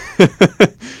 And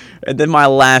then my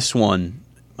last one.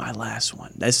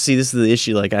 This is the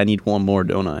issue. Like I need one more,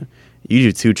 don't I? You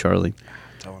do too, Charlie.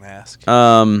 Don't ask.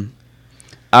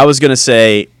 I was gonna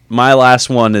say my last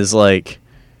one is like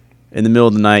in the middle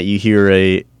of the night you hear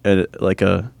a 7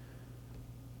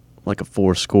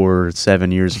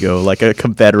 years ago, like a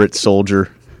Confederate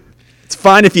soldier. It's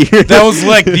fine if you hear That was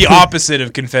like the opposite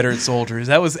of Confederate soldiers.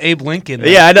 That was Abe Lincoln.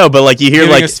 Yeah, I know, but like you hear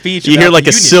Giving like a speech you hear about like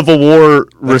the a Union. Civil War,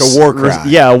 Like a war cry.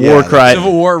 yeah, a war Yeah, cry.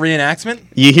 Civil War reenactment.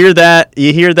 You hear that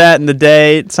in the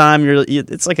daytime.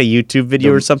 It's like a YouTube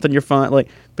video or something. You're fine, like,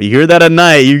 but you hear that at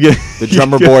night. You get The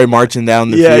drummer boy marching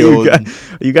down the field.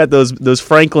 you got those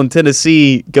Franklin,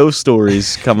 Tennessee ghost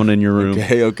stories coming in your room.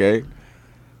 Okay.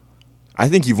 I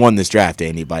think you've won this draft,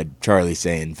 Andy, by Charlie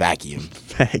saying vacuum.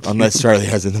 Unless Charlie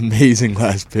has an amazing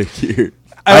last pick here.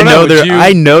 I don't know.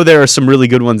 I know there are some really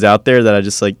good ones out there that I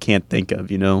just like can't think of.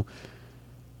 You know.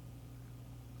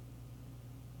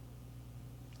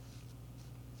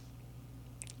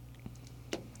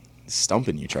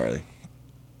 Stumping you, Charlie.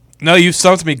 No, you've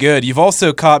stumped me good. You've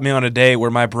also caught me on a day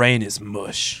where my brain is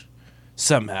mush.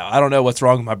 Somehow. I don't know what's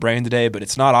wrong with my brain today, but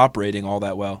it's not operating all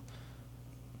that well.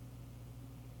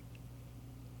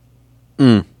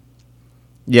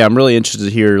 Yeah, I'm really interested to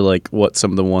hear like what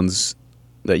some of the ones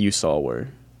that you saw were.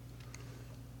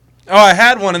 Oh, I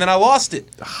had one and then I lost it.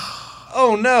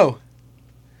 Oh, no.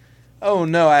 Oh,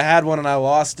 no. I had one and I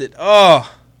lost it.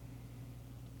 Oh.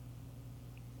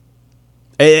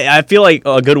 I feel like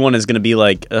a good one is going to be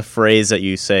like a phrase that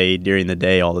you say during the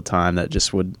day all the time that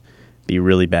just would be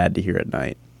really bad to hear at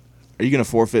night. Are you going to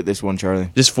forfeit this one,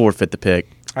 Charlie? Just forfeit the pick.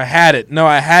 I had it. No,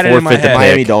 I had it in my Forfeit the head.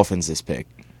 Miami Dolphins this pick.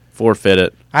 Forfeit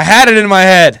it. I had it in my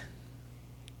head.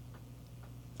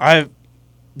 I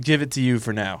give it to you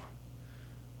for now.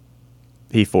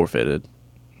 He forfeited.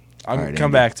 I'll All right, come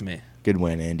Andy. back to me. Good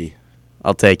win, Andy.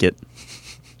 I'll take it.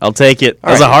 I'll take it. All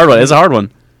That's right. a hard one. It's a hard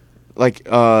one. Like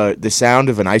the sound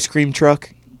of an ice cream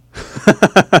truck,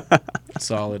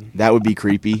 Solid. that would be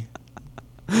creepy.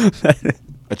 A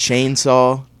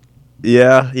chainsaw,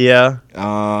 Yeah.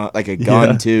 like a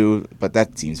gun Yeah. too, but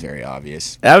that seems very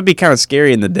obvious. That would be kind of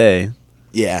scary in the day,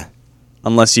 Yeah.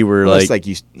 unless you were Unless, like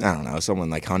you, I don't know, someone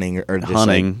like hunting or just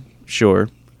hunting. like Sure.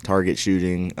 target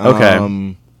shooting.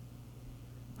 Okay.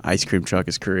 Ice cream truck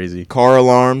is crazy. Car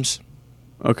alarms.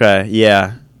 Okay.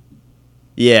 Yeah.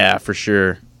 Yeah, for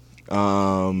sure.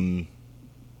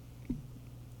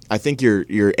 I think your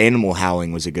animal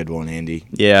howling was a good one, Andy.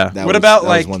 Yeah. That What was, about, that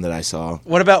like- was one that I saw?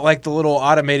 What about like the little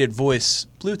automated voice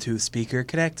Bluetooth speaker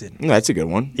connected? That's a good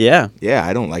one. Yeah. Yeah,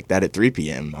 I don't like that at 3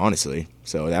 p.m., honestly.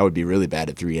 So that would be really bad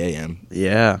at 3 a.m.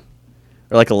 Yeah.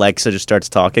 Or like Alexa just starts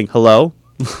talking. Hello?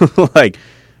 like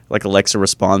Like Alexa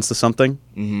responds to something.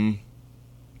 Mm-hmm.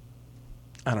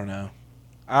 I don't know.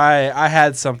 I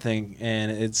had something and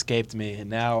it escaped me, and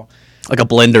now Like a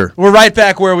blender. we're right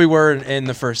back where we were in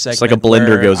the first segment. It's like a blender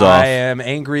where goes off. I am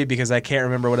angry because I can't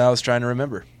remember what I was trying to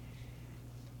remember.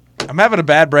 I'm having a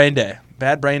bad brain day.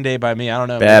 Bad brain day by me. I don't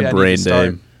know. Bad Maybe I need brain to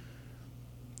start day.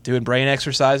 Doing brain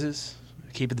exercises,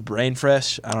 keeping the brain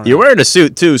fresh. I don't know. You're wearing a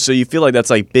suit too, so you feel like that's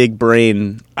like big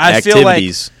brain I feel like-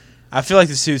 activities. I feel like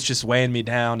the suit's just weighing me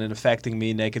down and affecting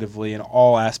me negatively in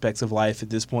all aspects of life at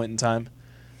this point in time.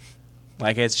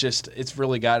 Like it's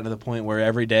really gotten to the point where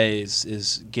every day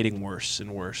is getting worse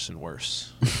and worse and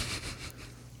worse.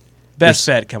 Best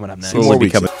bet coming up next. Slowly More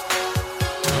weeks becoming.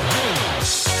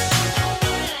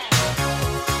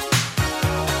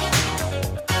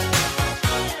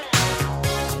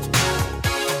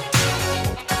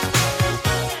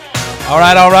 All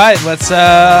right. Let's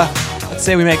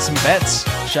say we make some bets,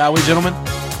 shall we, gentlemen?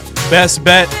 Best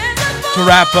bet to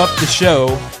wrap up the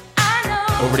show.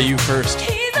 Over to you first,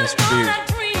 Mr. Beard.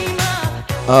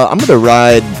 I'm going to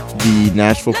ride the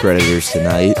Nashville Predators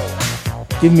tonight.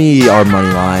 Give me our money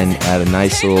line at a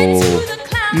nice little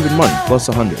even money, plus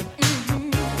 100.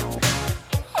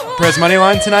 Preds money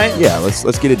line tonight. Yeah, let's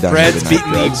get it done. Preds tonight,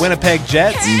 beating the Preds. Winnipeg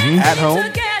Jets at home.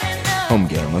 Home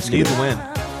game. Let's Need get the it.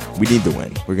 win. We need the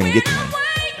win. We're going to get the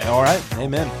win. All right,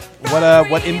 amen.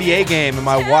 What NBA game am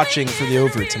I watching for the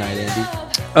over tonight, Andy?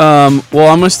 Well,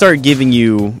 I'm gonna start giving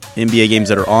you NBA games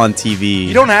that are on TV.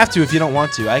 You don't have to if you don't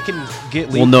want to. I can get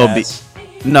League no, Pass.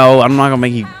 No, I'm not gonna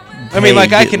make you. I mean,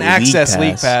 like I get can access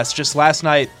League Pass. Just last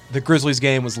night, the Grizzlies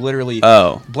game was literally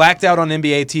blacked out on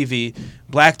NBA TV,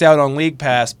 blacked out on League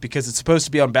Pass because it's supposed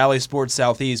to be on Bally Sports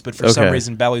Southeast, but for some Okay.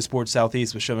 reason, Bally Sports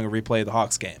Southeast was showing a replay of the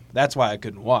Hawks game. That's why I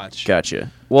couldn't watch.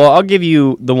 Gotcha. Well, I'll give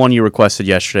you the one you requested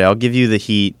yesterday. I'll give you the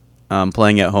Heat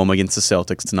playing at home against the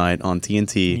Celtics tonight on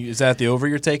TNT. Is that the over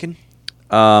you're taking?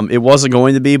 It wasn't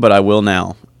going to be, but I will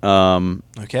now.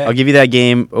 Okay. I'll give you that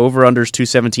game. Over-unders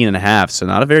 217.5, so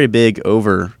not a very big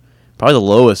over. Probably the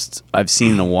lowest I've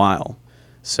seen in a while.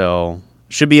 So,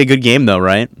 should be a good game, though,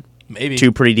 right? Maybe.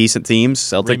 Two pretty decent teams.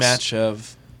 Celtics. Rematch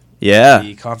of Yeah.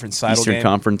 the conference title Eastern game.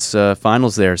 Conference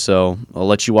finals there, so I'll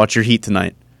let you watch your Heat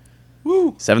tonight.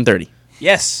 Woo. 7:30.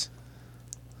 Yes.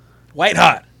 White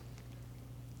hot.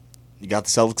 You got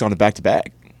the Celtics on a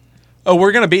back-to-back. Oh,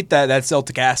 we're going to beat that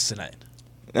Celtic ass tonight.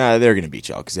 They're going to beat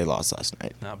y'all because they lost last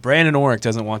night. Now, Brandon Orrick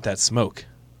doesn't want that smoke.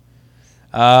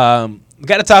 We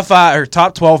got a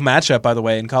top 12 matchup, by the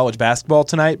way, in college basketball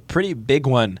tonight. Pretty big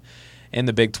one in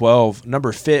the Big 12.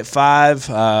 Number 5,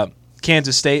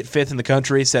 Kansas State, 5th in the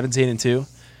country, 17-2.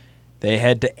 They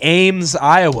head to Ames,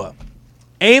 Iowa.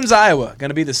 Ames, Iowa, going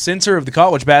to be the center of the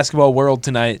college basketball world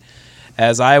tonight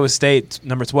as Iowa State,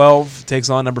 number 12, takes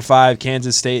on number 5,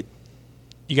 Kansas State.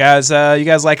 You guys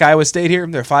like Iowa State here?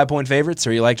 They're 5-point favorites,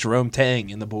 or you like Jerome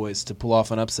Tang and the boys to pull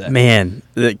off an upset? Man,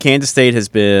 the Kansas State has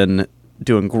been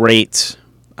doing great.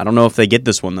 I don't know if they get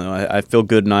this one, though. I feel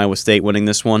good in Iowa State winning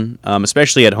this one,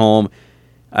 especially at home.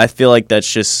 I feel like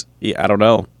that's just, I don't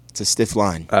know. It's a stiff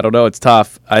line. I don't know. It's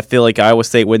tough. I feel like Iowa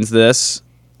State wins this.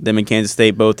 Them and Kansas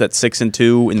State both at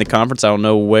 6-2 in the conference. I don't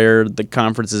know where the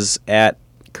conference is at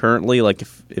currently. Like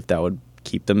if that would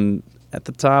keep them at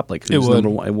the top. Like who's would. number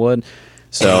one? It would.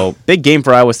 So big game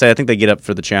for Iowa State. I think they get up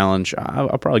for the challenge.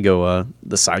 I'll probably go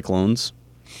the Cyclones.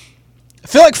 I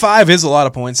feel like 5 is a lot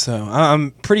of points, though.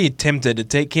 I'm pretty tempted to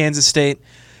take Kansas State.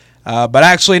 But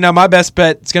actually, no, my best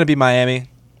bet is going to be Miami.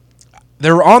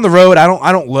 They're on the road. I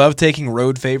don't love taking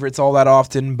road favorites all that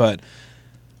often, but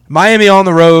Miami on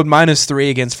the road, -3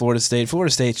 against Florida State. Florida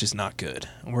State's just not good.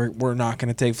 We're not going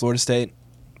to take Florida State.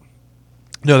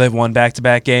 No, they've won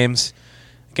back-to-back games.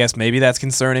 I guess maybe that's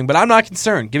concerning, but I'm not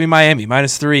concerned. Give me Miami,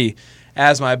 -3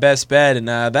 as my best bet, and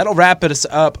that'll wrap us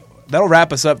up. That'll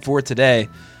wrap us up for today.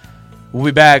 We'll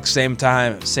be back same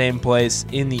time, same place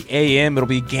in the AM. It'll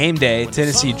be game day,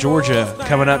 Tennessee, Georgia,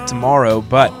 coming up tomorrow.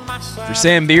 But for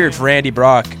Sam Beard, for Andy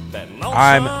Brock,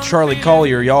 I'm Charlie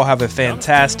Collier. Y'all have a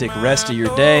fantastic rest of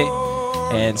your day,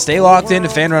 and stay locked into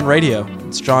Fan Run Radio.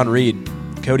 It's John Reed,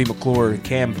 Cody McClure,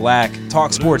 Cam Black.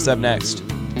 Talk Sports up next.